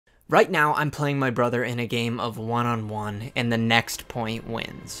Right now, I'm playing my brother in a game of one-on-one, and the next point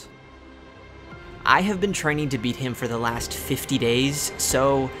wins. I have been training to beat him for the last 50 days,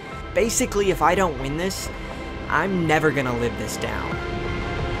 so basically if I don't win this, I'm never gonna live this down.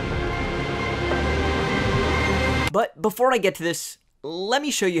 But before I get to this, let me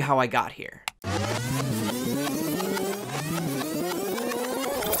show you how I got here.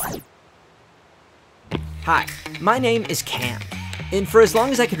 Hi, my name is Cam, and for as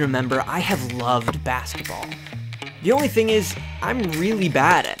long as I can remember, I have loved basketball. The only thing is, I'm really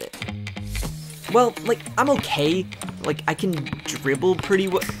bad at it. Well, like, I'm okay, like, I can dribble pretty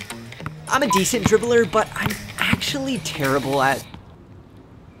well. I'm a decent dribbler, but I'm actually terrible at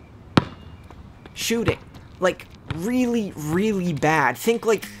shooting. Like, really, really bad. Think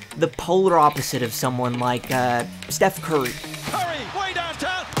like the polar opposite of someone like, Steph Curry. Curry, way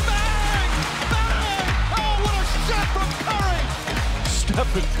downtown, bang! Bang! Oh, what a shot from Curry!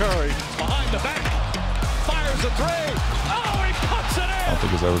 Steph Curry, behind the back, fires a three. Oh, he puts it in! I don't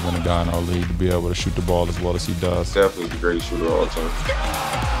think there's ever been a guy in our league to be able to shoot the ball as well as he does. Steph is the greatest shooter of all time.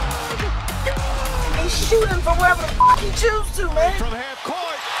 He's shooting from wherever the fuck he chooses to, man. From half court.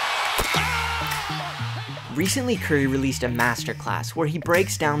 Recently, Curry released a masterclass where he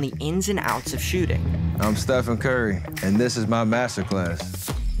breaks down the ins and outs of shooting. I'm Steph Curry, and this is my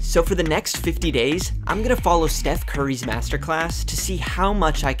masterclass. So for the next 50 days, I'm gonna follow Steph Curry's masterclass to see how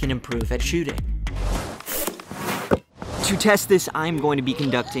much I can improve at shooting. To test this, I'm going to be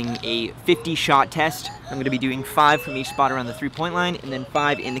conducting a 50-shot test. I'm gonna be doing 5 from each spot around the three-point line, and then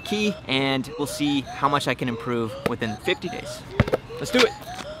 5 in the key, and we'll see how much I can improve within 50 days. Let's do it.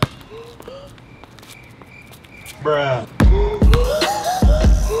 Bruh.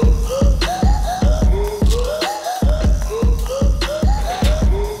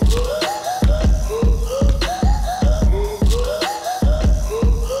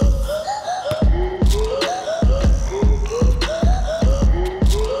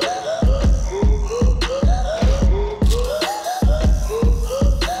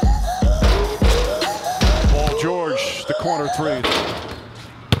 Paul George, the corner three.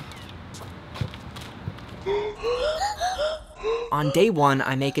 On day 1,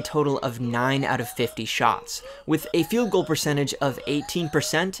 I make a total of 9 out of 50 shots, with a field goal percentage of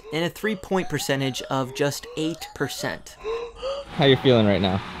 18% and a 3-point percentage of just 8%. How you feeling right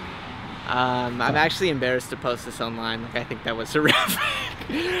now? I'm actually embarrassed to post this online. Like, I think that was horrific.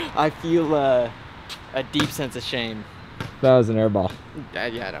 I feel a deep sense of shame. That was an air ball. Yeah,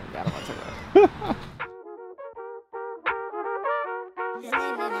 I don't want to talk about it.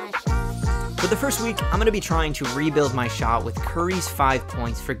 For the first week, I'm going to be trying to rebuild my shot with Curry's 5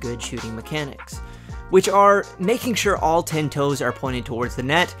 points for good shooting mechanics, which are making sure all 10 toes are pointed towards the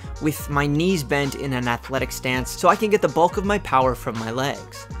net with my knees bent in an athletic stance so I can get the bulk of my power from my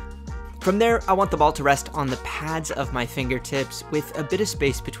legs. From there, I want the ball to rest on the pads of my fingertips with a bit of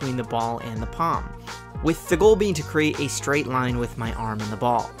space between the ball and the palm, with the goal being to create a straight line with my arm and the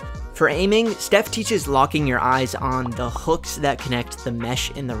ball. For aiming, Steph teaches locking your eyes on the hooks that connect the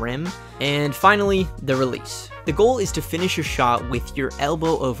mesh in the rim, and finally, the release. The goal is to finish your shot with your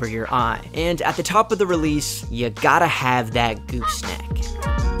elbow over your eye, and at the top of the release, you gotta have that gooseneck.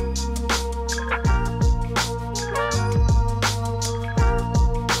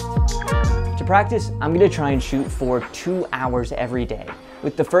 To practice, I'm gonna try and shoot for 2 hours every day,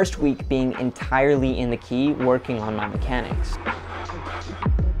 with the first week being entirely in the key, working on my mechanics.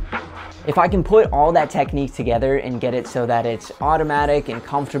 If I can put all that technique together and get it so that it's automatic and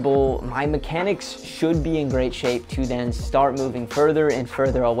comfortable, my mechanics should be in great shape to then start moving further and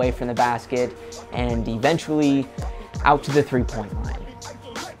further away from the basket and eventually out to the three-point line.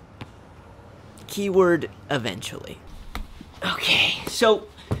 Keyword, eventually. Okay, so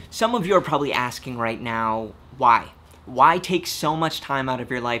some of you are probably asking right now, why? Why take so much time out of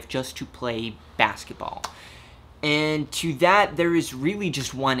your life just to play basketball? And to that, there is really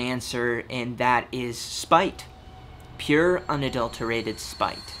just one answer, and that is spite. Pure, unadulterated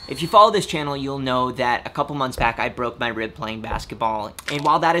spite. If you follow this channel, you'll know that a couple months back, I broke my rib playing basketball. And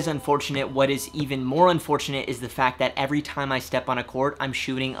while that is unfortunate, what is even more unfortunate is the fact that every time I step on a court, I'm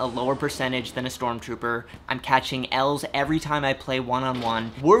shooting a lower percentage than a stormtrooper. I'm catching L's every time I play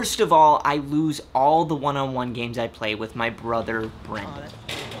one-on-one. Worst of all, I lose all the one-on-one games I play with my brother, Brendan.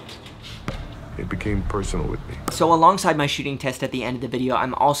 It became personal with me. So alongside my shooting test at the end of the video,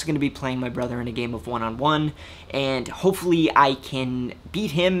 I'm also going to be playing my brother in a game of one-on-one, and hopefully I can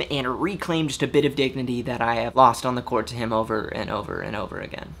beat him and reclaim just a bit of dignity that I have lost on the court to him over and over and over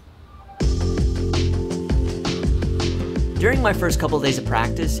again. During my first couple days of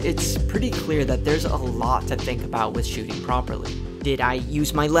practice, it's pretty clear that there's a lot to think about with shooting properly. Did I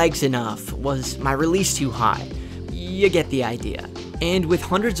use my legs enough? Was my release too high? You get the idea. And with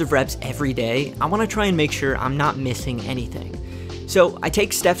hundreds of reps every day, I want to try and make sure I'm not missing anything. So I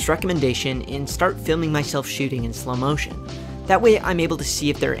take Steph's recommendation and start filming myself shooting in slow motion. That way I'm able to see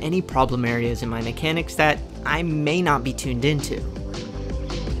if there are any problem areas in my mechanics that I may not be tuned into.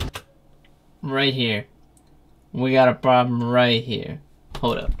 Right here. We got a problem right here.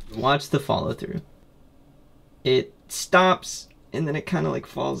 Hold up. Watch the follow through. It stops and then it kind of like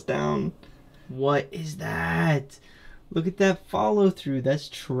falls down. What is that? Look at that follow through. That's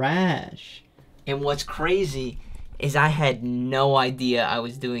trash. And what's crazy is I had no idea I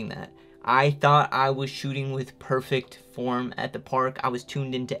was doing that. I thought I was shooting with perfect form at the park. I was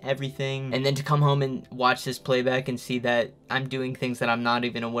tuned into everything. And then to come home and watch this playback and see that I'm doing things that I'm not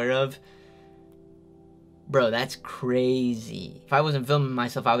even aware of. Bro, that's crazy. If I wasn't filming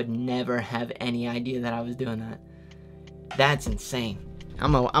myself, I would never have any idea that I was doing that. That's insane.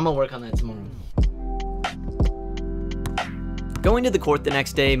 I'm gonna work on that tomorrow. Going to the court the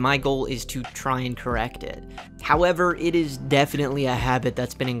next day, my goal is to try and correct it. However, it is definitely a habit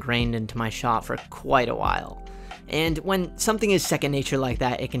that's been ingrained into my shot for quite a while. And when something is second nature like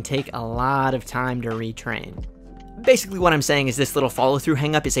that, it can take a lot of time to retrain. Basically what I'm saying is this little follow-through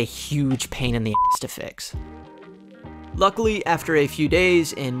hang-up is a huge pain in the ass to fix. Luckily, after a few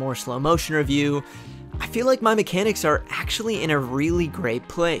days and more slow motion review, I feel like my mechanics are actually in a really great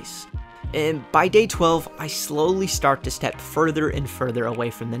place. And by day 12, I slowly start to step further and further away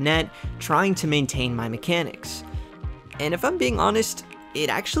from the net, trying to maintain my mechanics. And if I'm being honest, it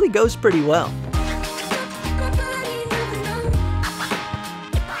actually goes pretty well.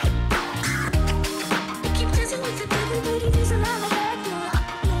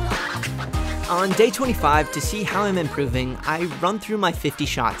 On day 25, to see how I'm improving, I run through my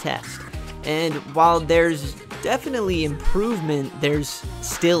 50-shot test. And while there's definitely improvement, there's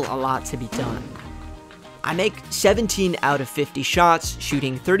still a lot to be done. I make 17 out of 50 shots,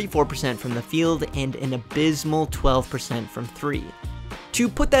 shooting 34% from the field and an abysmal 12% from 3. To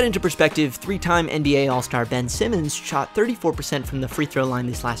put that into perspective, 3-time NBA All-Star Ben Simmons shot 34% from the free throw line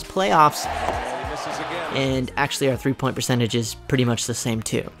this last playoffs, and actually our 3-point percentage is pretty much the same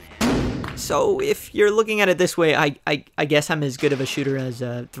too. So if you're looking at it this way, I guess I'm as good of a shooter as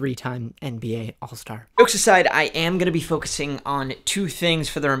a 3-time NBA All-Star. Jokes aside, I am going to be focusing on 2 things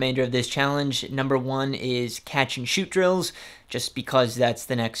for the remainder of this challenge. Number 1 is catch and shoot drills, just because that's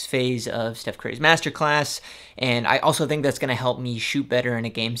the next phase of Steph Curry's masterclass, and I also think that's going to help me shoot better in a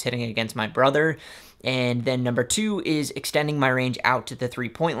game setting against my brother. And then number 2 is extending my range out to the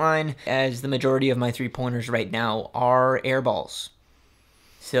 3-point line, as the majority of my 3-pointers right now are air balls.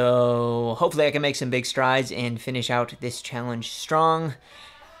 So hopefully I can make some big strides and finish out this challenge strong.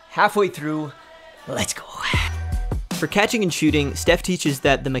 Halfway through, let's go. For catching and shooting, Steph teaches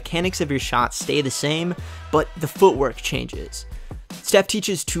that the mechanics of your shot stay the same, but the footwork changes. Steph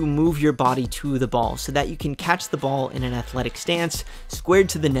teaches to move your body to the ball so that you can catch the ball in an athletic stance, squared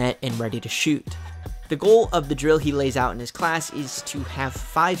to the net and ready to shoot. The goal of the drill he lays out in his class is to have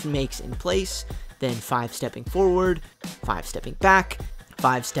 5 makes in place, then 5 stepping forward, 5 stepping back,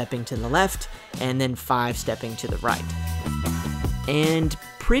 5 stepping to the left, and then 5 stepping to the right. And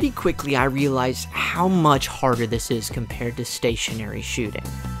pretty quickly I realized how much harder this is compared to stationary shooting.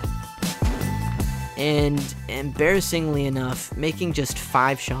 And embarrassingly enough, making just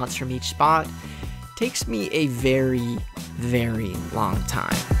 5 shots from each spot takes me a very, very long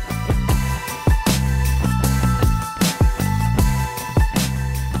time.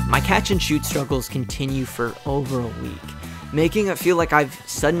 My catch and shoot struggles continue for over a week, making it feel like I've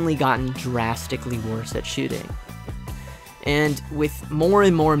suddenly gotten drastically worse at shooting. And with more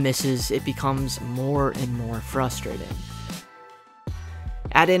and more misses, it becomes more and more frustrating.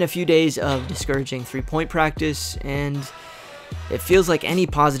 Add in a few days of discouraging 3-point practice, and it feels like any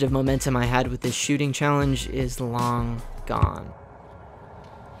positive momentum I had with this shooting challenge is long gone.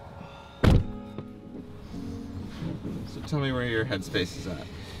 So tell me where your headspace is at.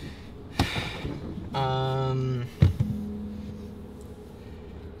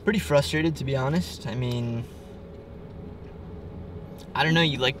 Pretty frustrated, to be honest. I mean, I don't know,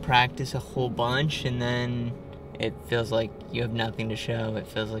 you like practice a whole bunch and then it feels like you have nothing to show. It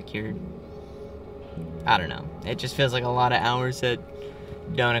feels like you're, I don't know. It just feels like a lot of hours that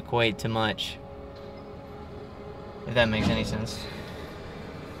don't equate to much. If that makes any sense.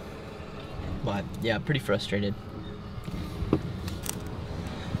 But yeah, pretty frustrated.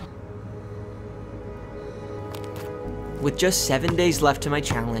 With just 7 days left to my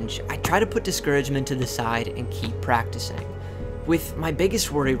challenge, I try to put discouragement to the side and keep practicing, with my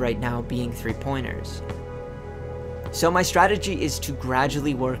biggest worry right now being 3-pointers. So my strategy is to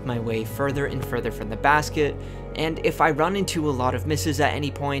gradually work my way further and further from the basket, and if I run into a lot of misses at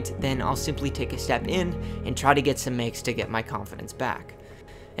any point, then I'll simply take a step in and try to get some makes to get my confidence back.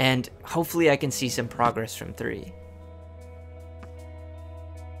 And hopefully I can see some progress from 3.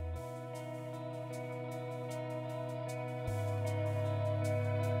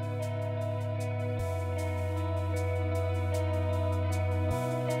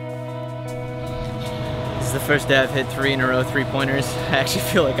 This is the first day I've hit 3 in a row 3-pointers. I actually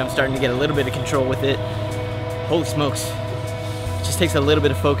feel like I'm starting to get a little bit of control with it. Holy smokes. It just takes a little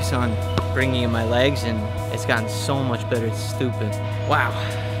bit of focus on bringing in my legs, and it's gotten so much better. It's stupid. Wow.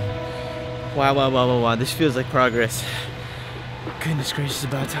 Wow. This feels like progress. Goodness gracious,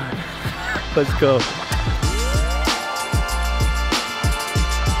 about time. Let's go.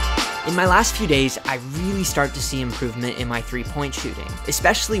 In my last few days, I really start to see improvement in my 3-point shooting,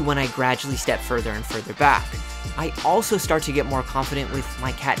 especially when I gradually step further and further back. I also start to get more confident with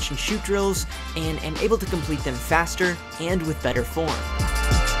my catch and shoot drills, and am able to complete them faster and with better form.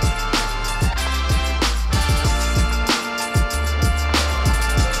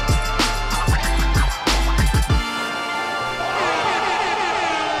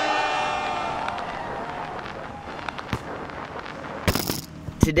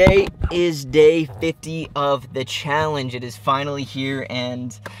 Today is day 50 of the challenge. It is finally here,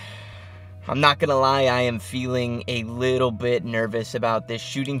 and I'm not gonna lie, I am feeling a little bit nervous about this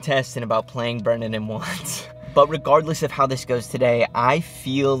shooting test and about playing Brendan in ones. But regardless of how this goes today, I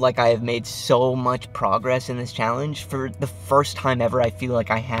feel like I have made so much progress in this challenge. For the first time ever, I feel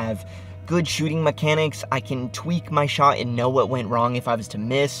like I have good shooting mechanics. I can tweak my shot and know what went wrong if I was to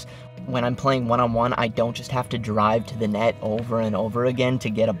miss. When I'm playing one-on-one, I don't just have to drive to the net over and over again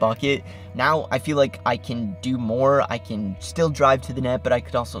to get a bucket. Now I feel like I can do more. I can still drive to the net, but I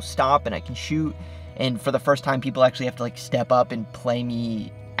could also stop and I can shoot. And for the first time, people actually have to like step up and play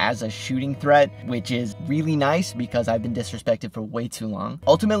me as a shooting threat, which is really nice because I've been disrespected for way too long.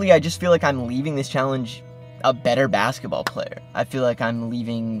 Ultimately, I just feel like I'm leaving this challenge a better basketball player. I feel like I'm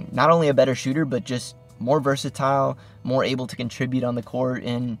leaving not only a better shooter, but just more versatile, more able to contribute on the court,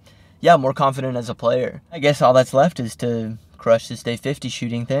 and yeah, more confident as a player. I guess all that's left is to crush this day 50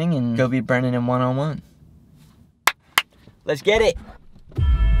 shooting thing and go beat Brendan in one-on-one. Let's get it.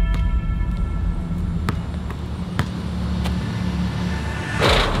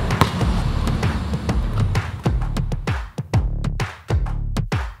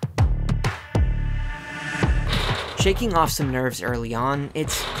 Shaking off some nerves early on,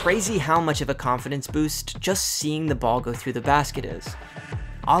 it's crazy how much of a confidence boost just seeing the ball go through the basket is.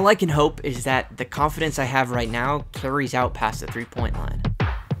 All I can hope is that the confidence I have right now carries out past the 3-point line.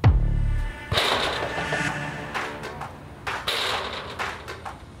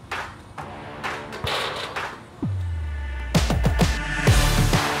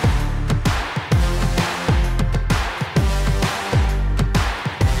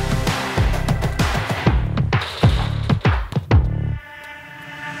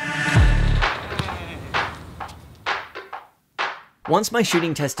 Once my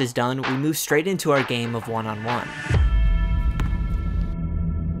shooting test is done, we move straight into our game of one-on-one.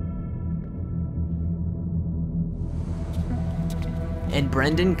 And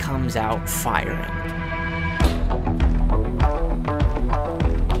Brendan comes out firing.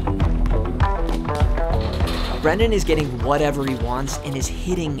 Brendan is getting whatever he wants and is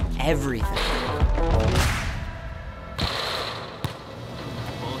hitting everything.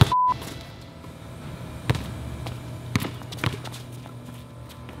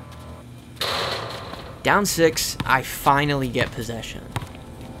 Down 6, I finally get possession.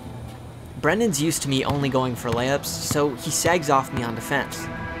 Brendan's used to me only going for layups, so he sags off me on defense,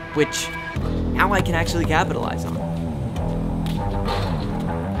 which now I can actually capitalize on.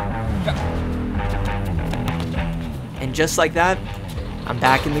 And just like that, I'm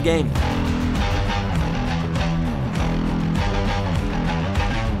back in the game.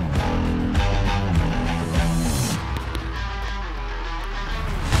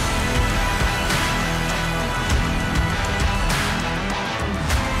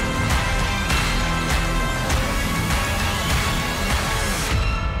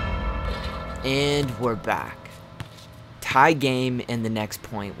 And we're back. Tie game and the next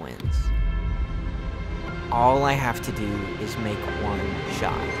point wins. All I have to do is make one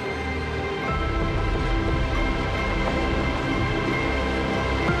shot.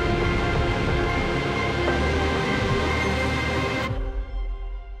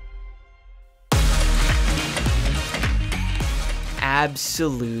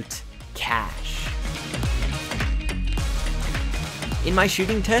 Absolute cash. In my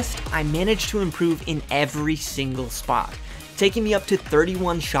shooting test, I managed to improve in every single spot, taking me up to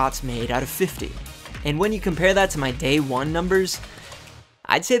 31 shots made out of 50. And when you compare that to my day 1 numbers,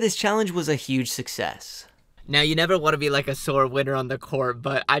 I'd say this challenge was a huge success. Now, you never want to be like a sore winner on the court,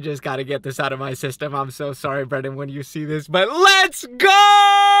 but I just got to get this out of my system. I'm so sorry, Brendan, when you see this, but let's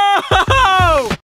go!